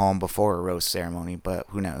like go home before a roast ceremony, but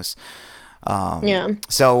who knows? Yeah.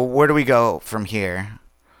 So where do we go from here?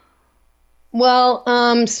 Well,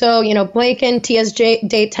 so Blake and Tia's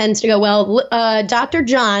date tends to go well. Dr.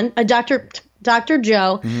 Joe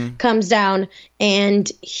comes down,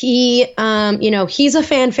 and he, he's a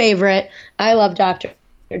fan favorite. I love Dr.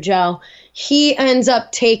 Joe. He ends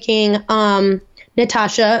up taking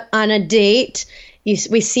Natasha on a date. We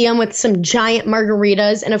see him with some giant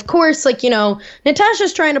margaritas, and of course,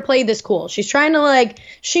 Natasha's trying to play this cool. She's trying to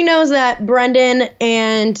she knows that Brendan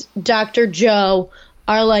and Dr. Joe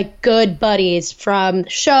are like good buddies from the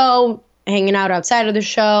show, hanging out outside of the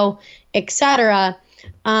show, etc.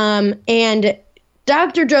 And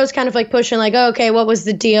Dr. Joe's kind of like pushing like, oh, okay, what was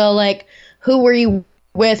the deal? Like, who were you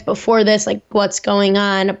with before this? Like, what's going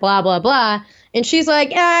on? Blah, blah, blah. And she's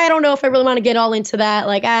like, I don't know if I really want to get all into that.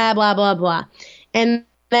 Like, blah, blah, blah. And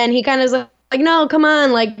then he kind of is like, no, come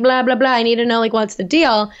on, like, blah, blah, blah. I need to know, like, what's the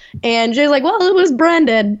deal? And she's like, well, it was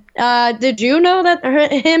Brendan. Did you know that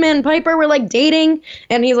him and Piper were, like, dating?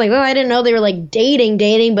 And he's like, well, I didn't know they were, like, dating.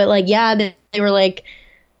 But, like, yeah, they were, like,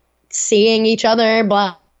 seeing each other,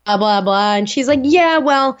 blah, blah, blah, blah. And she's like, yeah,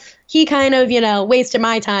 well, he kind of, wasted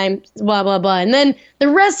my time, blah, blah, blah. And then the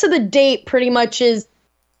rest of the date pretty much is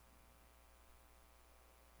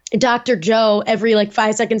Dr. Joe every, like,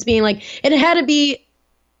 5 seconds being like, it had to be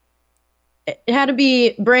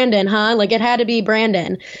Brandon, huh? Like, it had to be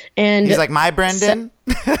Brandon. And He's like, my Brendan?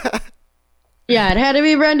 yeah, it had to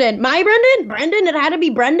be Brendan. My Brendan? Brendan? It had to be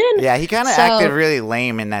Brendan? Yeah, he kind of So- acted really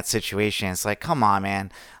lame in that situation. It's like, come on,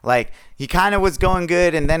 man. Like, he kind of was going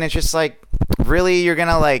good, and then it's just like, really, you're going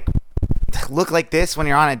to, like, look like this when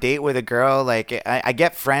you're on a date with a girl? Like, I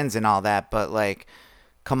get friends and all that, but, like,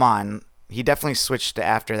 come on. He definitely switched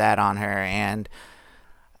after that on her, and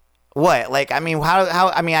what? Like, I mean,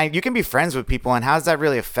 you can be friends with people, and how does that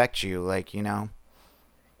really affect you? Like,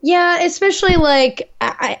 Yeah, especially like,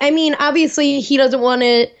 I mean, obviously he doesn't want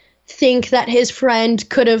to think that his friend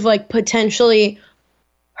could have like potentially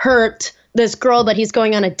hurt this girl that he's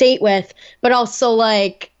going on a date with, but also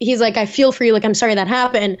like, he's like, I feel for you, like, I'm sorry that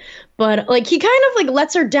happened. But like, he kind of like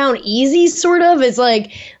lets her down easy, sort of. It's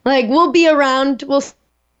like we'll be around, we'll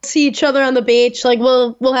see each other on the beach, like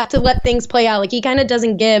we'll have to let things play out. Like, he kind of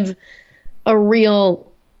doesn't give a real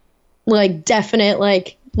like definite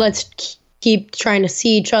like, let's keep trying to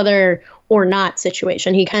see each other or not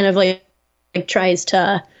situation. He kind of like tries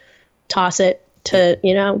to toss it to,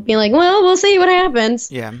 be like, well, we'll see what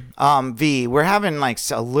happens. Yeah. V, we're having like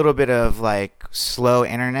a little bit of like slow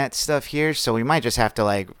internet stuff here, so we might just have to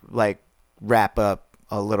like wrap up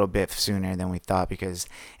a little bit sooner than we thought because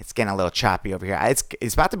it's getting a little choppy over here.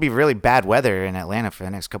 It's about to be really bad weather in Atlanta for the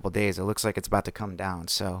next couple of days. It looks like it's about to come down.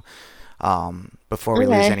 So before we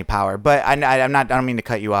lose any power, but I don't mean to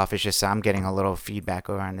cut you off. It's just I'm getting a little feedback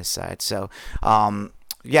over on this side. So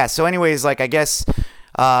yeah. So anyways, like I guess.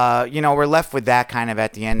 We're left with that kind of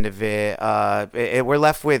at the end of it. We're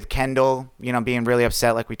left with Kendall, being really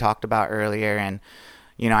upset like we talked about earlier. And,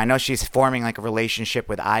 I know she's forming like a relationship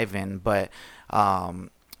with Ivan, but,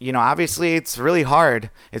 obviously it's really hard.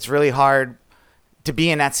 It's really hard to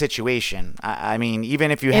be in that situation. I mean,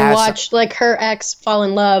 even if you and watch like her ex fall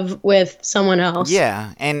in love with someone else.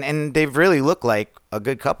 Yeah. And they really look like a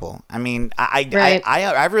good couple. I mean, I Right.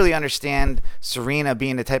 I really understand Serena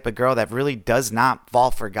being the type of girl that really does not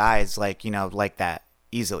fall for guys like, you know, like that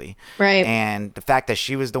easily. Right. And the fact that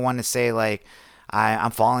she was the one to say like,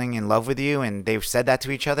 I'm falling in love with you, and they've said that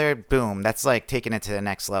to each other, boom, that's like taking it to the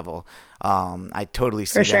next level. I totally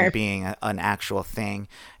see For that sure. being an actual thing.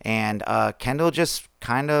 And Kendall just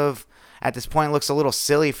kind of, at this point, looks a little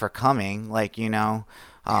silly for coming, like, you know.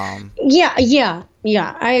 Yeah.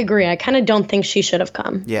 I agree. I kind of don't think she should have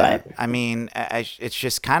come. Yeah, But I mean, it's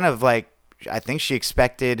just kind of like, I think she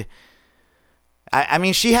expected. I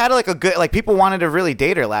mean, she had like a good, like, people wanted to really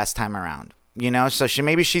date her last time around, you know. So she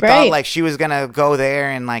thought Right. like she was gonna go there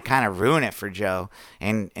and like kind of ruin it for Joe,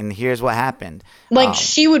 and here's what happened. like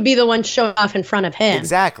she would be the one showing off in front of him.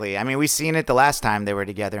 Exactly. I mean, we seen it the last time they were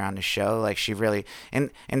together on the show. Like she really,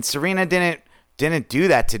 and Serena didn't do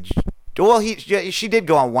that to. Well, she did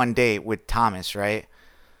go on one date with Thomas, right?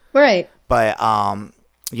 Right. But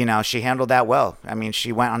you know, she handled that well. I mean,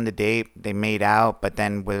 she went on the date, they made out, but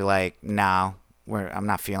then we're like, no, I'm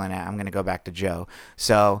not feeling it. I'm gonna go back to Joe.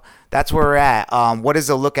 So that's where we're at. What is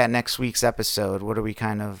the look at next week's episode? What are we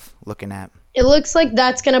kind of looking at? It looks like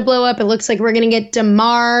that's gonna blow up. It looks like we're gonna get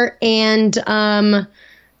Damar and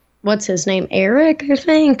what's his name? Eric, I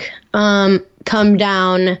think. Come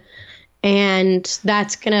down, and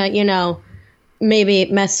that's gonna, you know, maybe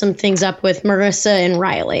mess some things up with Marissa and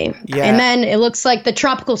Riley. Yeah. And then it looks like the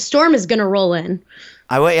tropical storm is gonna roll in.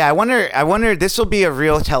 I wonder. This will be a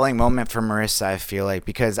real telling moment for Marissa. I feel like,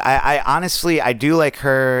 because I honestly I do like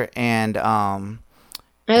her, and I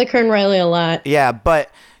like her and Riley a lot. yeah,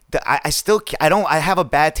 but I have a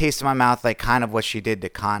bad taste in my mouth, like kind of what she did to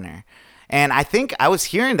Connor, and I think I was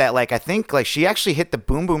hearing that like I think like she actually hit the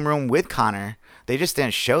boom boom room with Connor. They just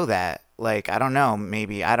didn't show that. Like, I don't know,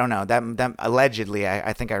 maybe, I don't know, that allegedly,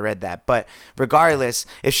 I think I read that. But regardless,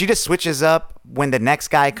 if she just switches up when the next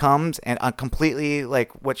guy comes and completely,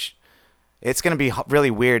 like, it's going to be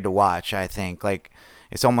really weird to watch, I think. Like,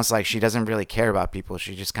 it's almost like she doesn't really care about people.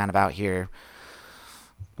 She's just kind of out here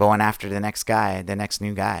going after the next guy, the next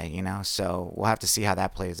new guy, you know? So we'll have to see how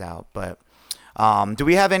that plays out. But do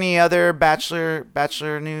we have any other Bachelor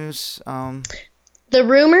news? The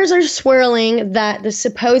rumors are swirling that the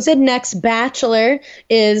supposed next Bachelor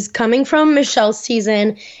is coming from Michelle's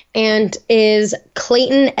season and is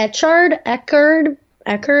Clayton Echard.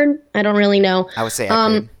 I don't really know. I would say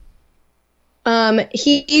Eckerd.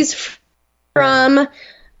 He's from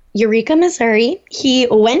Eureka, Missouri. He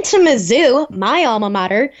went to Mizzou, my alma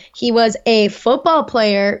mater. He was a football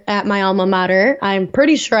player at my alma mater. I'm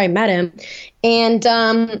pretty sure I met him.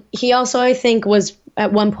 And he also, I think, was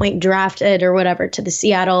at one point drafted or whatever to the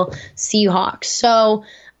Seattle Seahawks. So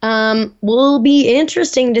will be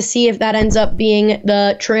interesting to see if that ends up being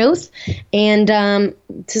the truth, and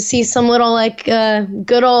to see some little like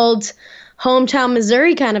good old hometown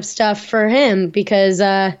Missouri kind of stuff for him, because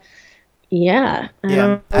I Yeah,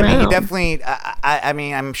 don't I mean, he know. definitely. I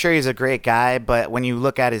mean, I'm sure he's a great guy, but when you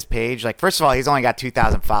look at his page, like, first of all, he's only got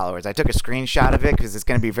 2,000 followers. I took a screenshot of it because it's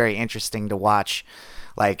going to be very interesting to watch.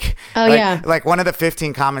 Like, like one of the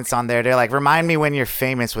 15 comments on there, they're like, "Remind me when you're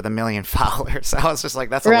famous with 1 million followers." I was just like,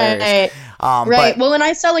 "That's hilarious." Right. But, Well, and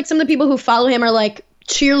I saw like some of the people who follow him are like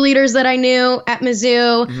cheerleaders that I knew at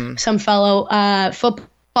Mizzou, Mm-hmm. some fellow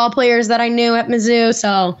football players that I knew at Mizzou.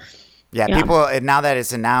 So, yeah, Yeah. people, now that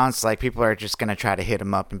it's announced, like, people are just gonna try to hit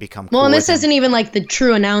him up and become cool well, and with this him. isn't even like the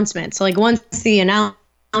true announcement. So, like once the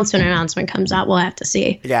announcement comes out, we'll have to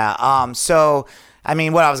see. Yeah. So, I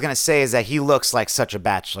mean, what I was gonna say is that he looks like such a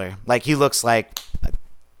bachelor. Like, he looks like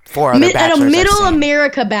 4 other At a bachelors I've middle seen.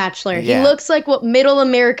 America bachelor. Yeah. He looks like what middle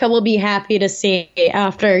America will be happy to see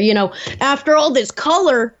after all this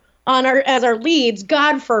color on as our leads,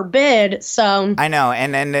 God forbid. So I know,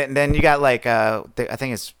 and then you got like I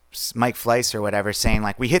think it's Mike Fleiss or whatever saying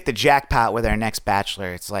like, we hit the jackpot with our next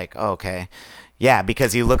bachelor. It's like, oh, okay, yeah,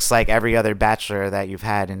 because he looks like every other bachelor that you've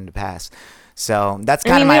had in the past. So that's I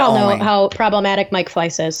kind mean, of we my all only. know how problematic Mike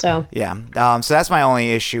Fleiss is. So Yeah. So that's my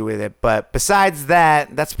only issue with it. But besides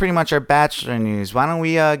that, that's pretty much our bachelor news. Why don't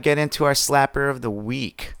we get into our slapper of the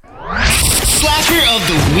week? Slapper of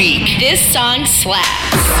the week. This song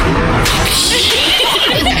slaps.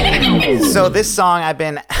 So this song I've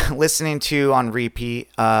been listening to on repeat.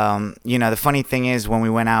 The funny thing is, when we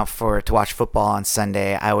went out to watch football on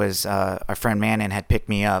Sunday, I was our friend Manon had picked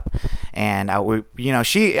me up, and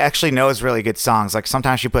she actually knows really good songs. Like,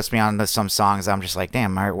 sometimes she puts me on to some songs I'm just like,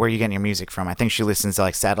 damn, where are you getting your music from? I think she listens to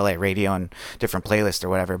like satellite radio and different playlists or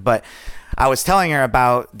whatever. But I was telling her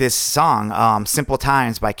about this song, Simple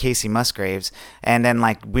Times by Casey Musgraves. And then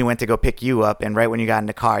like we went to go pick you up. And right when you got in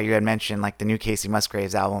the car, you had mentioned like the new Casey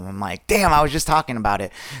Musgraves album. I'm like, damn, I was just talking about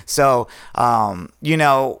it. So,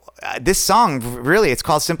 this song really, it's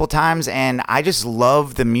called Simple Times. And I just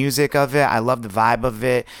love the music of it. I love the vibe of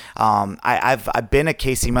it. I've been a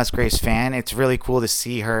Casey Musgraves fan. It's really cool to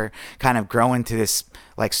see her kind of grow into this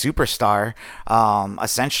like superstar.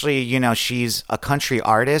 Essentially, she's a country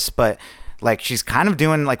artist, but like she's kind of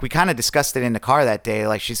doing, like we kind of discussed it in the car that day,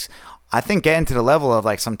 like she's, I think, getting to the level of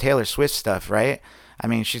like some Taylor Swift stuff, right? I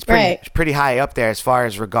mean, she's pretty high up there as far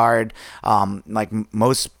as regard.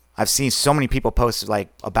 I've seen so many people post like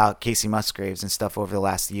about Casey Musgraves and stuff over the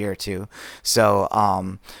last year or two. So,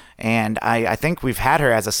 and I think we've had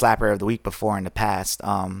her as a slapper of the week before in the past,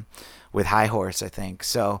 with High Horse, I think.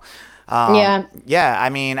 So, yeah. I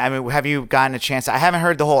mean, have you gotten a chance? I haven't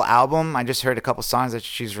heard the whole album. I just heard a couple songs that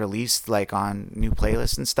she's released, like on new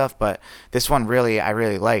playlists and stuff. But this one, I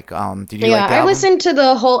really like. Did you like the album? I listened to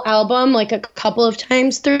the whole album like a couple of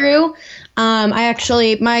times through. My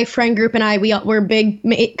friend group and we're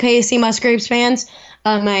big Casey Musgraves fans.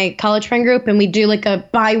 My college friend group, and we do like a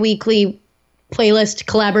bi-weekly playlist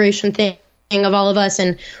collaboration thing of all of us,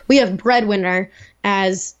 and we have Breadwinner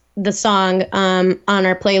as the song on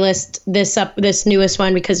our playlist, this newest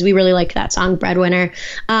one, because we really like that song, Breadwinner.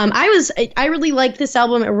 I really like this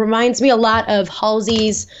album. It reminds me a lot of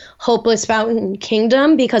Halsey's Hopeless Fountain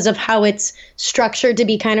Kingdom because of how it's structured to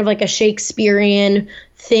be kind of like a Shakespearean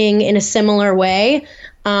thing in a similar way.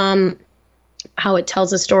 How it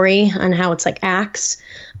tells a story and how it's like acts.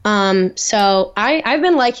 So I've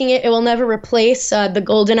been liking it. It will never replace the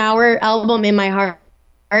Golden Hour album in my heart,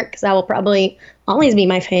 because that will probably always be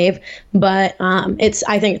my fave, but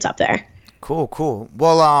I think it's up there. Cool.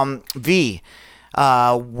 Well, V,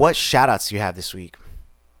 what shout outs do you have this week?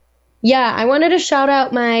 Yeah, I wanted to shout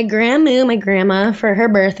out my grandma for her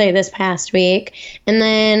birthday this past week. And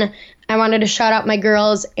then I wanted to shout out my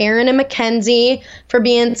girls, Erin and Mackenzie, for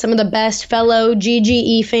being some of the best fellow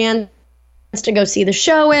GGE fans to go see the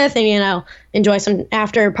show with and, enjoy some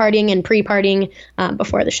after partying and pre-partying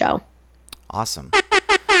before the show. Awesome.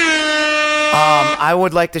 I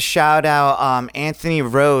would like to shout out Anthony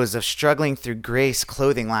Rose of Struggling Through Grace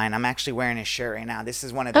clothing line. I'm actually wearing his shirt right now. This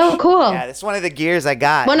is one of the cool. Yeah, this is one of the gears I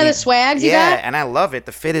got. One of the swags you got? Yeah, and I love it.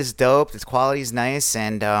 The fit is dope. Its quality's nice,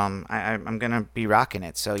 and I'm gonna be rocking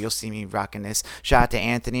it. So you'll see me rocking this. Shout out to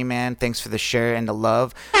Anthony, man. Thanks for the shirt and the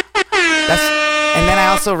love. And then I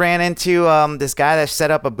also ran into this guy that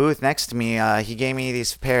set up a booth next to me. He gave me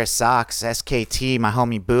these pair of socks, SKT, my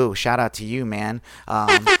homie Boo. Shout out to you, man.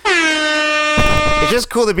 It's just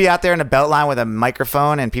cool to be out there in the Beltline with a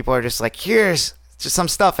microphone and people are just like, here's just some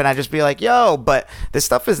stuff, and I just be like, yo, but this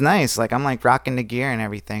stuff is nice. Like I'm like rocking the gear and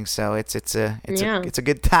everything, so it's a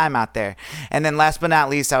good time out there. And then last but not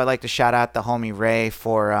least, I would like to shout out the homie Ray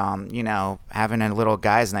for having a little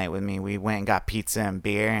guys night with me. We went and got pizza and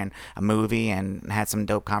beer and a movie and had some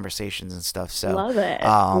dope conversations and stuff. So love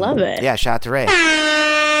it. Yeah, shout out to Ray.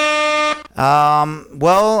 I'm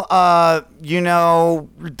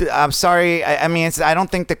sorry. I don't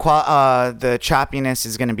think the choppiness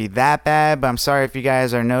is going to be that bad, but I'm sorry if you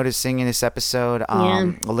guys are noticing in this episode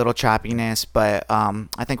a little choppiness, but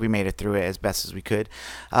I think we made it through it as best as we could.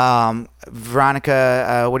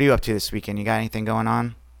 Veronica, what are you up to this weekend? You got anything going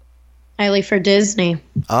on? I leave for Disney.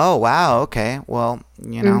 Oh, wow. Okay. Well,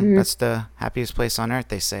 that's the happiest place on earth,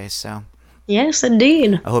 they say, so. Yes,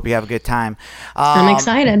 indeed. I hope you have a good time. I'm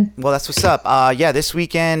excited. Well, that's what's up. This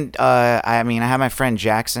weekend, I have my friend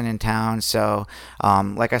Jackson in town. So,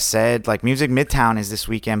 like I said, like Music Midtown is this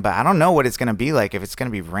weekend, but I don't know what it's going to be like, if it's going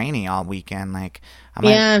to be rainy all weekend. Like, I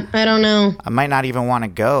don't know. I might not even want to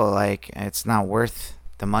go. Like, it's not worth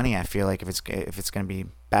the money, I feel like, if it's going to be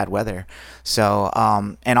bad weather. So,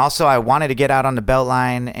 and also I wanted to get out on the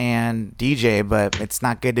Beltline and DJ, but it's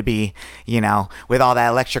not good to be, with all that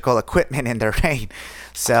electrical equipment in the rain.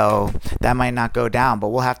 So that might not go down, but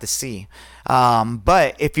we'll have to see.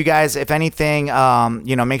 But if you guys, if anything,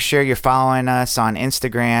 make sure you're following us on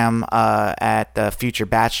Instagram at the Future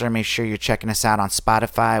Bachelor. Make sure you're checking us out on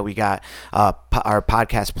Spotify. We got our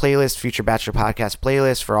podcast playlist, Future Bachelor podcast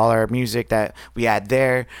playlist, for all our music that we add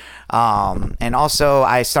there. And also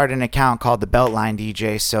I started an account called the Beltline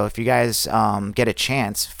DJ. So if you guys get a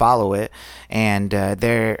chance, follow it. And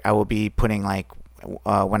there I will be putting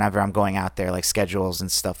whenever I'm going out there, like schedules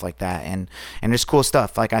and stuff like that, and there's cool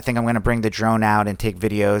stuff. Like I think I'm gonna bring the drone out and take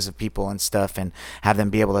videos of people and stuff and have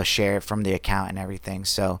them be able to share it from the account and everything.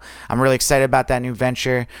 So I'm really excited about that new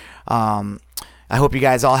venture. I hope you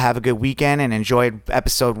guys all have a good weekend and enjoyed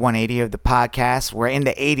episode 180 of the podcast. We're in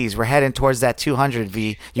the 80s. We're heading towards that 200,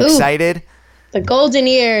 V. You excited? The golden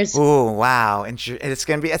years. Ooh, wow. And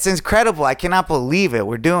it's incredible. I cannot believe it.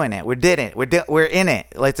 We're doing it. We did it. We're in it.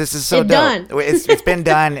 Like, this is so dope. It's been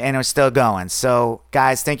done and we're still going. So,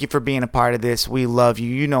 guys, thank you for being a part of this. We love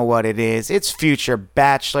you. You know what it is. It's Future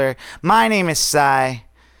Bachelor. My name is Sai.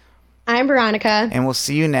 I'm Veronica. And we'll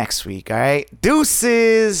see you next week, all right?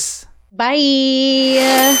 Deuces! Bye.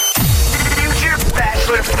 Future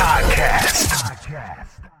Bachelor Podcast.